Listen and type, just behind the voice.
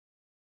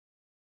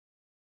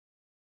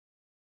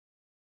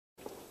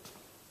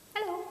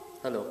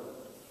Hello.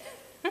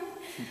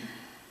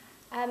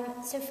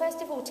 So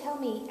first of all, tell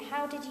me,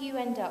 how did you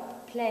end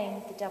up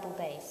playing the double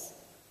bass?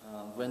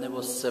 When I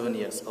was 7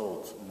 years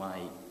old, my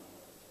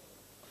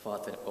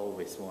father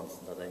always wants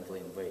that I'm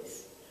playing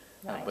bass.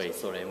 Right.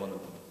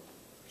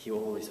 He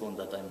always wants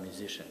that I'm a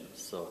musician.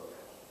 So.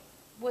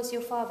 Was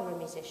your father a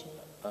musician?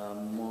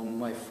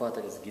 My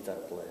father is a guitar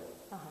player.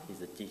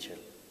 He's a teacher.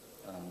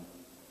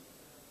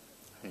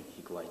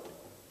 He quite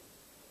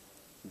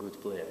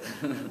good player.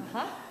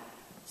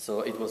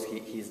 So it was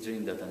his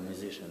dream that I'm a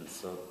musician.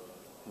 So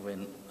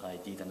when I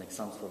did an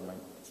exam for my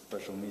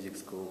special music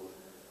school,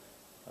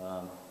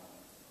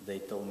 they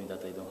told me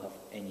that I don't have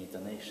any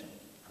intonation,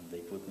 and they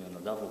put me on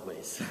a double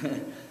bass.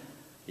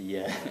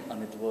 Yeah,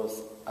 and it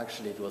was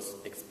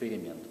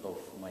experiment of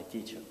my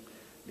teacher,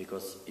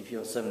 because if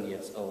you're 7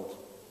 years old,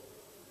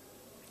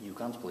 you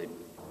can't play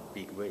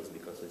big bass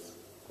because it's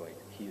quite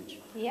huge.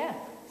 Yeah.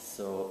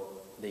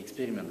 So the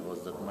experiment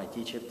was that my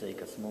teacher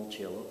take a small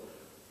cello,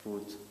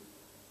 put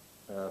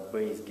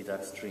bass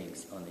guitar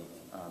strings on it,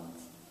 and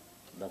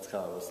that's how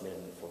I was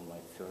learning for my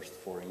first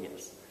 4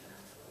 years.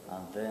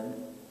 And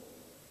then,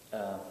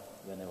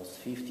 when I was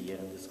 50 years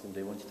in the school,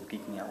 they wanted to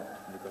kick me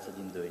out because I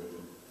didn't do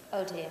anything.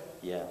 Oh dear.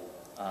 Yeah.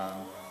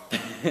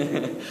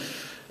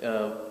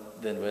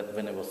 Then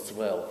when I was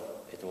 12,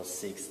 it was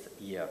 6th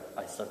year,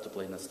 I started to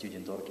play in a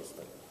student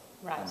orchestra.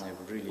 Right. And I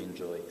really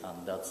enjoy,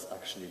 and that's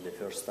actually the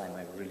first time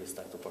I really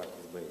started to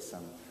practice bass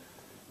and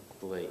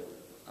play.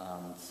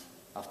 And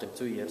after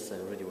 2 years, I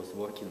already was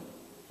working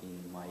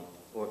in my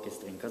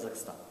orchestra in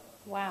Kazakhstan.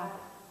 Wow,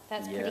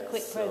 that's pretty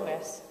quick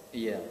progress.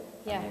 Yeah.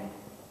 Yeah. I mean,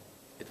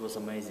 it was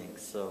amazing.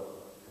 So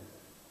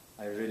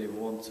I really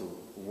want to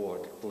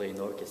play in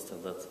orchestra.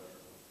 That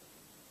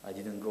I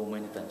didn't go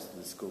many times to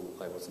the school.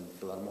 I was in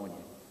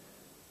Philharmonia,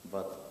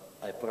 but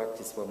I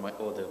practiced for my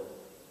other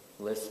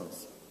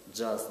lessons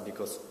just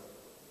because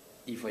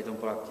if I don't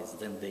practice,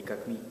 then they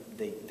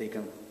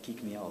can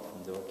kick me out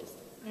from the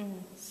orchestra.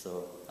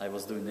 So I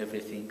was doing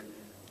everything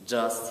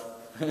just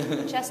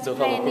to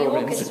play in the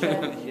orchestra.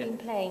 You've been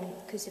playing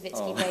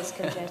Kusevitsky Bass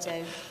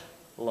Concerto.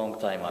 Long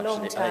time actually.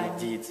 Long time. I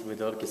did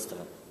with orchestra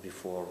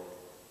before,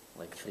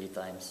 like 3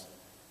 times,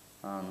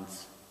 and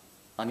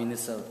I mean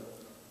it's a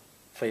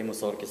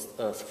famous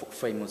orchestra,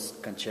 famous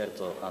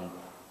concerto, and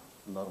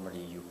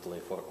normally you play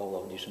for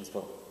all auditions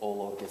for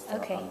all orchestra.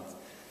 Okay. And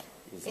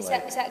is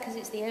that because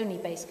it's the only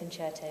bass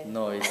concerto?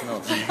 No, it's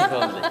not.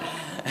 Only.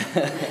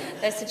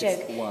 That's a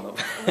joke. It's one of.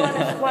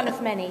 one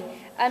of many.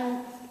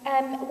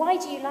 Why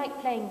do you like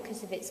playing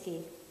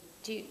Kusevitsky?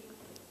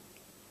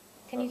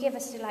 Can you give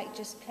us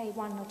just play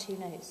 1 or 2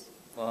 notes?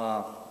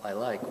 Why I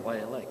like.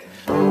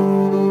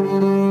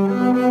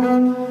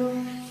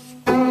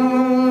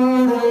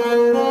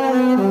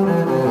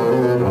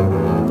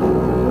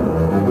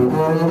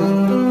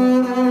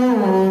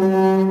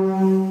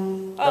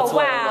 Oh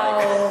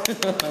wow!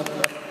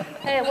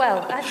 Well,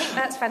 I think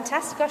that's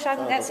fantastic. Gosh, I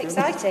think that's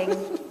exciting.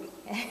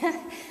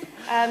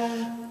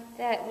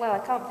 Well, I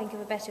can't think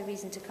of a better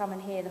reason to come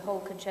and hear the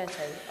whole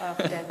concerto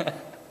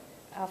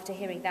after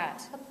hearing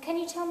that. Can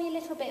you tell me a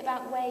little bit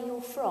about where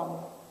you're from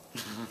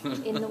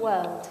in the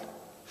world?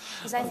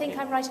 Because I think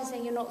I'm right in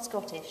saying you're not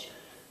Scottish.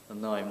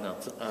 No, I'm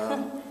not.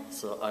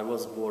 So I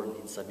was born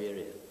in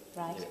Siberia,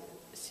 right?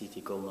 A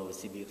city called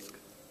Novosibirsk.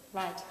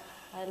 Right,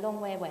 a long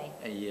way away.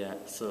 Yeah,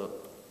 so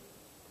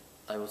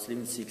I was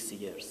living 6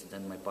 years.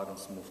 Then my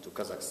parents moved to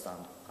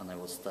Kazakhstan, and I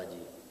was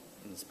studying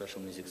in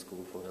special music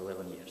school for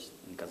 11 years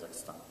in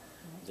Kazakhstan.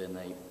 Then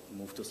I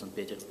moved to St.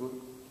 Petersburg,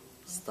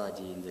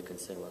 study in the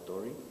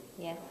conservatory.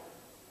 Yeah.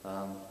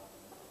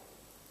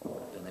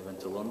 Then I went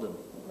to London.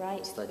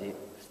 Right. Studied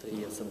 3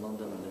 years in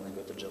London, and then I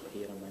got a job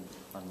here, and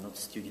I'm not a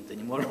student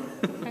anymore.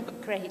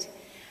 Great.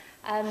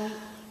 I'm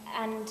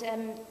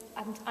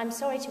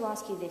sorry to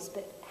ask you this,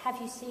 but have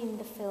you seen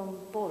the film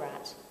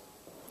Borat?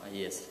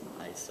 Yes,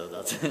 I saw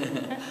that.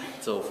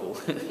 It's awful.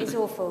 It's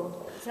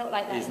awful. It's not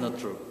like that. It's not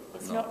true.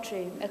 It's No. not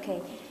true.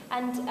 Okay.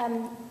 And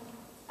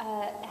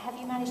have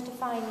you managed to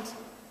find?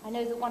 I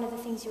know that one of the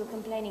things you were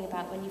complaining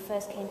about when you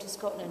first came to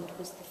Scotland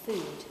was the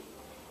food,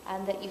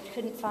 and that you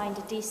couldn't find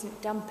a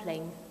decent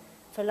dumpling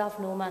for love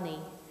nor money.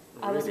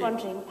 Really? I was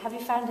wondering, have you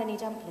found any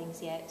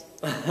dumplings yet?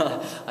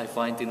 I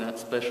find in a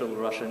special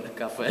Russian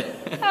cafe.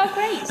 Oh,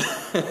 great!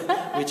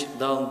 Which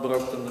down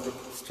Brompton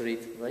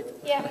Street, right?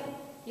 Yeah.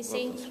 You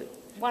see? Brompton Street.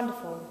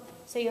 Wonderful.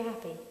 So you're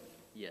happy?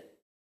 Yeah.